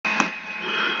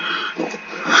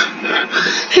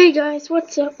Hey guys,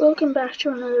 what's up? Welcome back to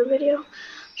another video.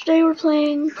 Today we're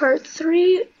playing part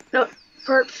 4,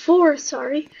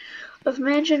 of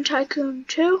Mansion Tycoon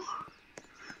 2.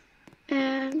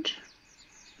 And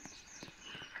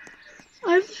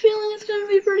I have the feeling it's going to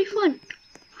be pretty fun.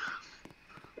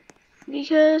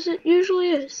 Because it usually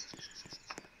is.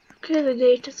 Okay, the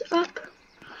gate is up.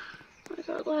 Like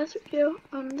our last video.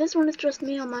 This one is just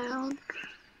me on my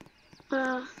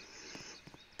own.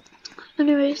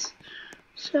 Anyways,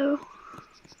 so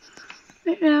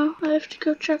right now I have to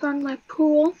go check on my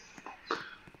pool.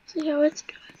 See how it's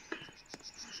doing.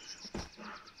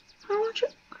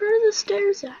 Where are the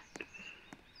stairs at?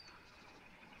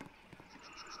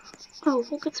 Oh,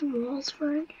 we'll get some walls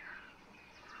for it.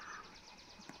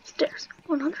 Stairs,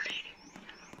 180.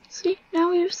 See,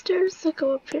 now we have stairs that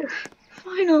go up here.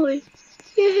 Finally!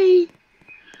 Yay!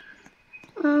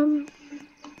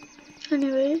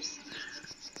 Anyways,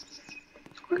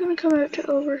 we're gonna come out to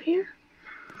over here.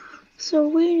 So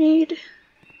we need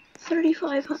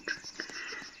 3,500.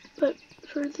 But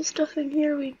for the stuff in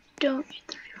here, we don't need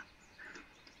 3,500.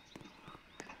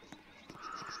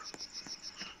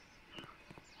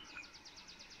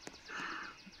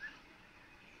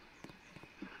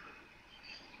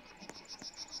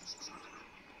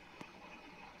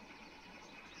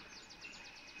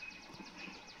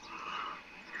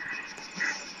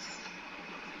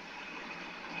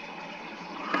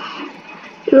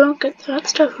 You won't get that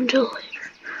stuff until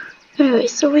later. Anyway,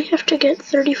 so we have to get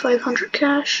 3,500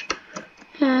 cash,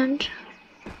 and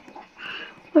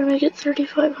when we get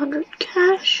 3,500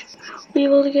 cash, we'll be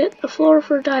able to get a floor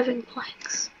for diving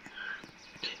planks.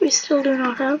 We still do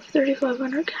not have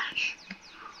 3,500 cash.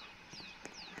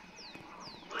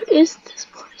 What is this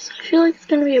place? I feel like it's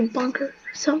gonna be a bunker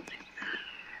or something.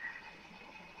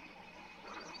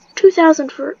 2,000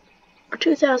 for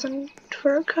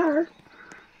a car.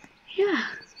 Yeah.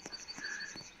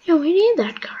 Yeah, we need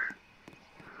that car.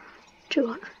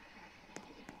 200.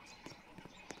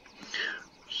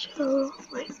 So,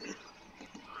 wait.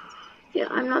 Yeah,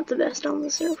 I'm not the best on the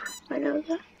server. I know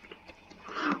that.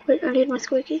 Wait, I need my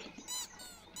squeaky.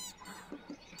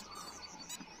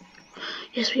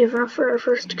 Yes, we have enough for our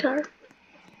first car.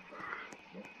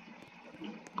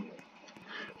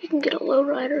 We can get a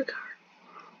lowrider car.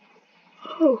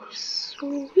 Oh,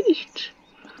 sweet.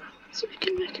 So we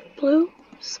can make it blue.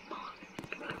 Spawn.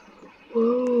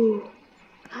 Whoa,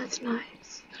 that's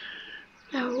nice.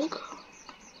 Now we'll go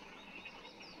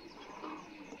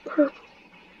purple.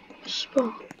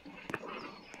 Spawn.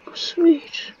 Oh,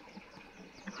 sweet.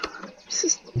 This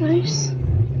is nice.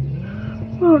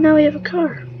 Oh, now we have a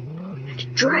car. And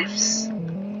it drives.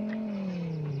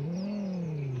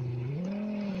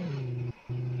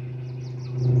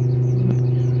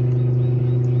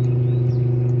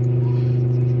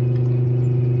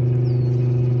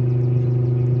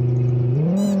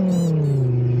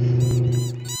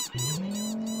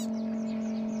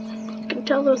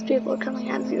 Tell those people are coming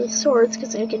at me with swords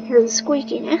because I can hear the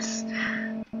squeakiness.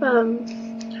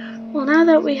 Well, now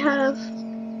that we have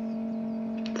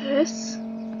this,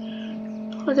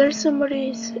 oh, there's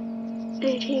somebody's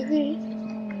ATV.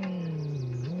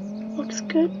 Looks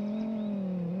good.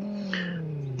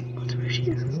 What's right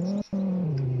here?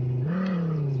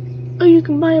 Oh, you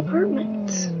can buy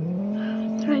apartments.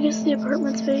 Then I guess the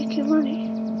apartments make you money.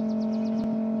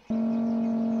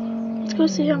 Let's go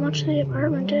see how much the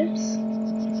apartment is.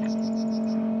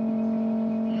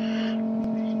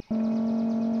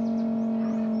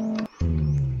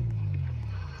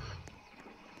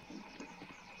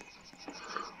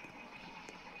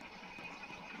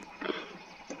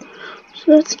 So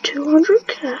that's 200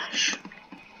 cash.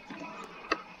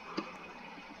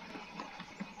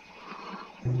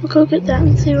 We'll go get that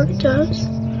and see what it does.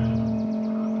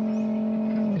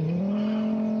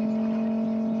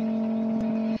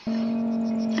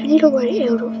 I need a way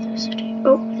out of the city.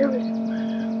 Oh, here we go.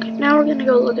 Okay, now we're gonna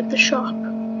go look at the shop.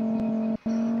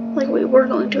 Like we were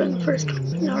going to in the first one,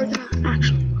 but now we're gonna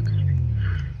actually look at it.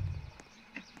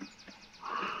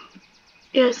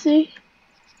 Yeah, see?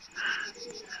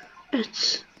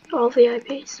 It's all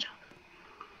VIP stuff.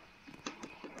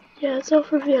 Yeah, it's all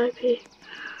for VIP.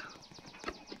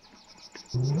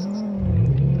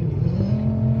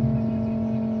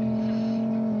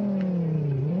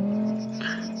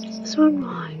 Is this one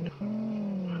mine?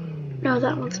 No,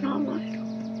 that one's not mine.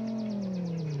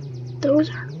 Those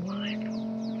aren't mine.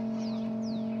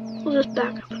 We'll just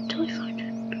back up until we find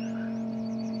it.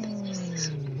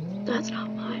 That's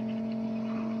not mine.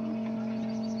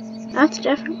 That's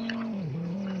definitely mine.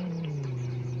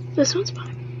 This one's mine.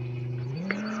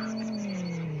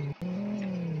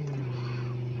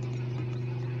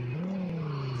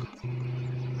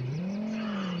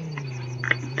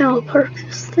 And I'll park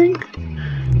this thing.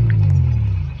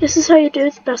 This is how you do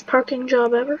the best parking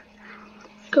job ever.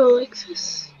 Go like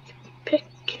this. Pick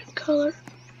your color.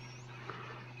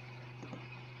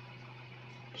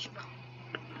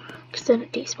 Because then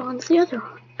it despawns the other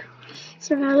one.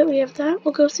 So now that we have that,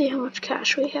 we'll go see how much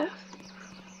cash we have.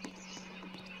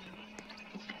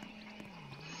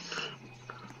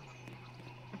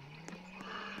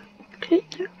 Okay,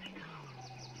 there we go.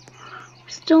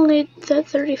 We still need that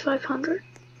 3,500.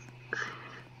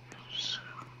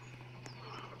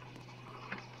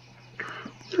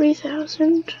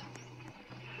 3,000.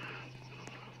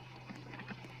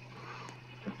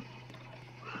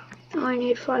 Now I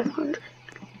need 500.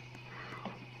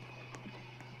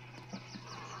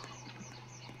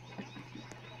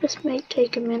 This may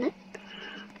take a minute.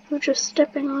 I'm just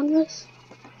stepping on this.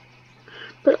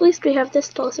 But at least we have this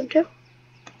to listen to.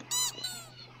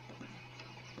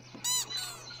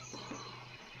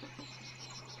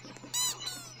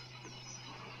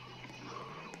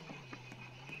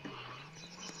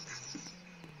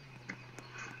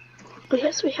 Oh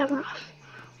yes, we have enough.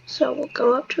 So we'll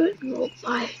go up to it and we'll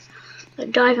buy the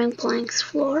diving planks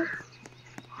floor.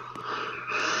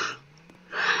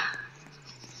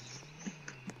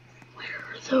 Where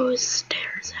are those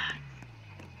stairs at?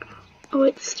 Oh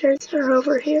wait, the stairs are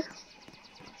over here.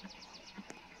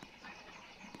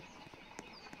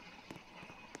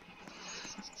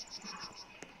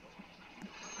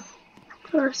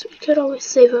 Of course, we could always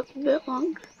save up a bit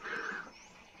longer.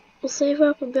 We'll save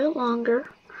up a bit longer,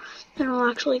 then we'll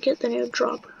actually get the new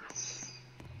dropper.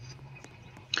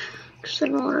 Because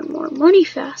then we'll earn more money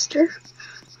faster.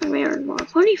 When we earn more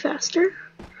money faster,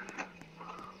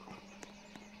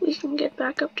 we can get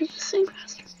back up to this thing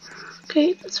faster.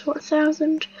 Okay, that's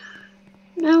 4,000.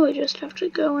 Now we just have to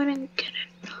go in and get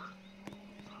it.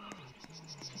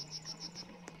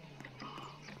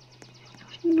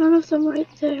 None of them right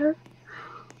there.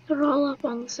 They're all up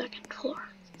on the second floor.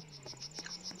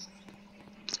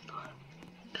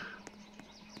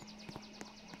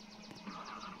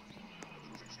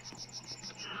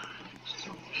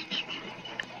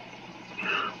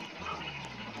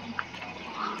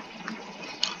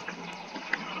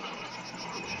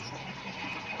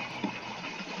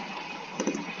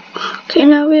 Okay,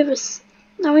 now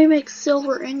we make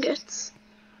silver ingots.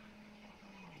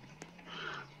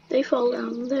 They fall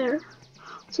down there.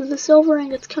 So the silver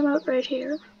ingots come out right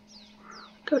here,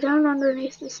 go down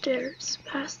underneath the stairs,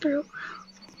 pass through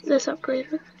this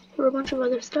upgrader, through a bunch of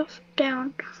other stuff,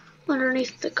 down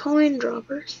underneath the coin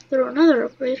droppers, through another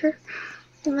upgrader,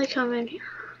 and they come in here.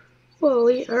 Whoa,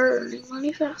 we are earning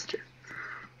money faster.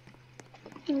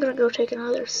 I'm gonna go take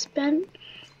another spin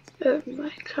out in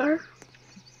my car.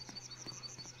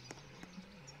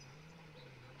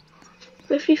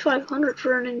 5,500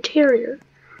 for an interior.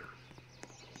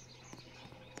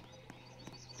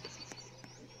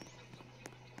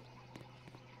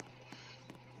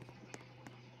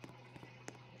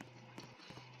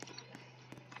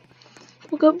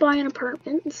 We'll go buy an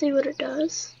apartment and see what it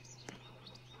does.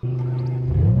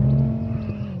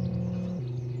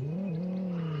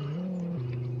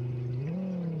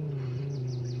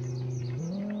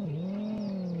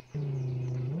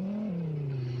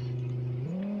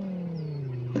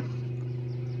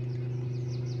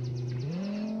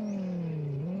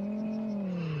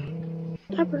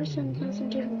 That person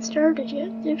hasn't even started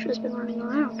yet. They've just been running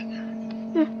around.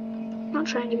 Not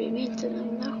trying to be mean to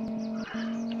them though.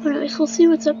 Anyways, we'll see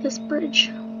what's up this bridge.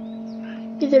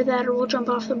 Either that or we'll jump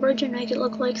off the bridge and make it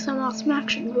look like some awesome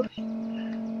action movie.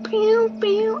 Pew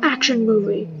pew action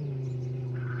movie.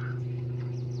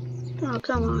 Oh,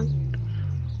 come on.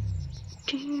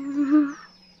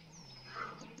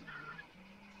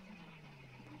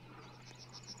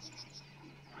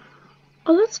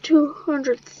 Oh, that's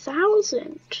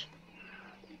 200,000.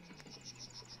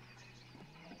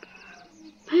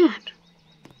 Man,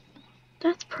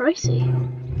 that's pricey.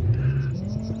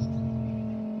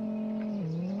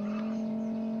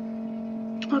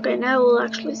 Okay, now we'll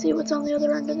actually see what's on the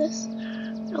other end of this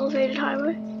elevated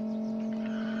highway.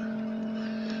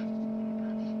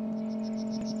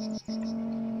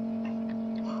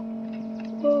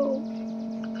 Whoa.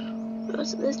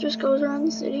 So this just goes around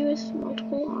the city with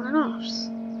multiple on and offs.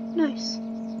 Nice.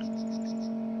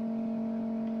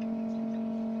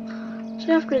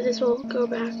 So after this we'll go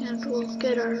back and we'll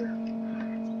get our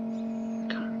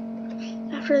car.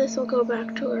 After this we'll go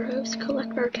back to our house,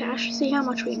 collect our cash, see how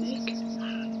much we make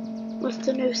with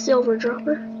the new silver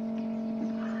dropper.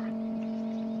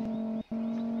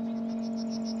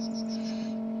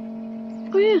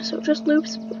 Oh yeah, so it just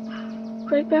loops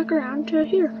right back around to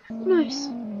here. Nice.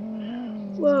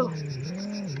 Whoa.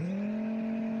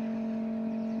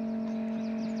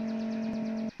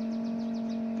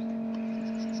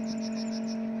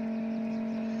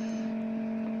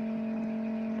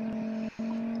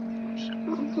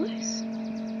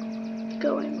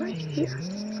 going right here.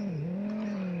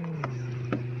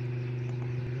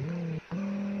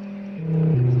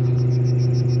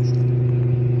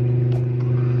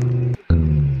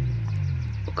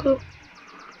 We'll go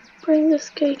bring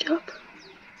this gauge up.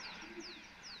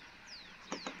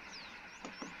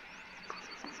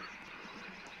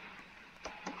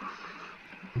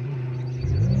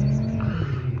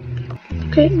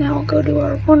 Okay, now we'll go to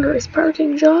our wondrous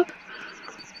parking job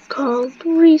called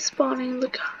respawning the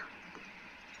car.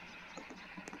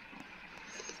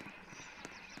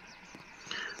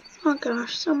 Oh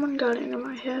gosh, someone got into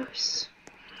my house.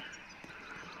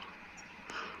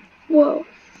 Whoa.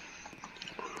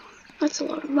 That's a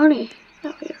lot of money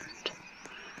that we earned.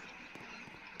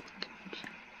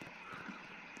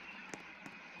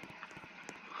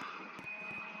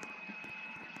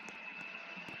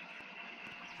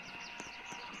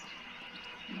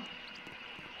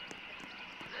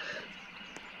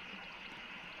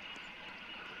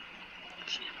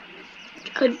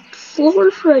 A floor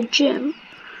for a gym?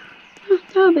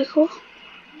 That would be cool.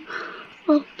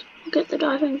 Well, we'll get the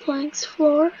diving planks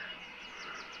floor.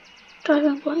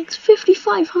 Diving planks.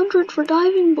 5,500 for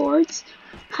diving boards?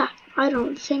 Ha, I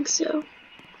don't think so.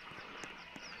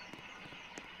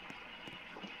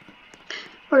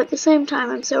 But at the same time,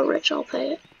 I'm so rich, I'll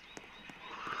pay it.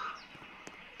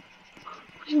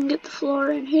 We can get the floor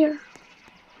in here.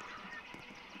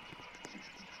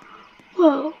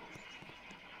 Whoa.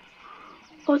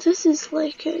 Oh, this is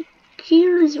like a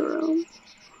gears room.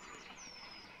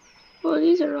 Well,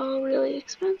 these are all really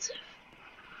expensive.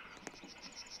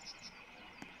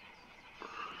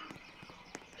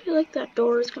 I feel like that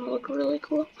door is gonna look really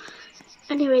cool.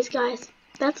 Anyways, guys,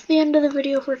 that's the end of the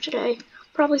video for today.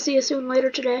 Probably see you soon later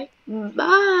today.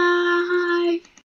 Bye!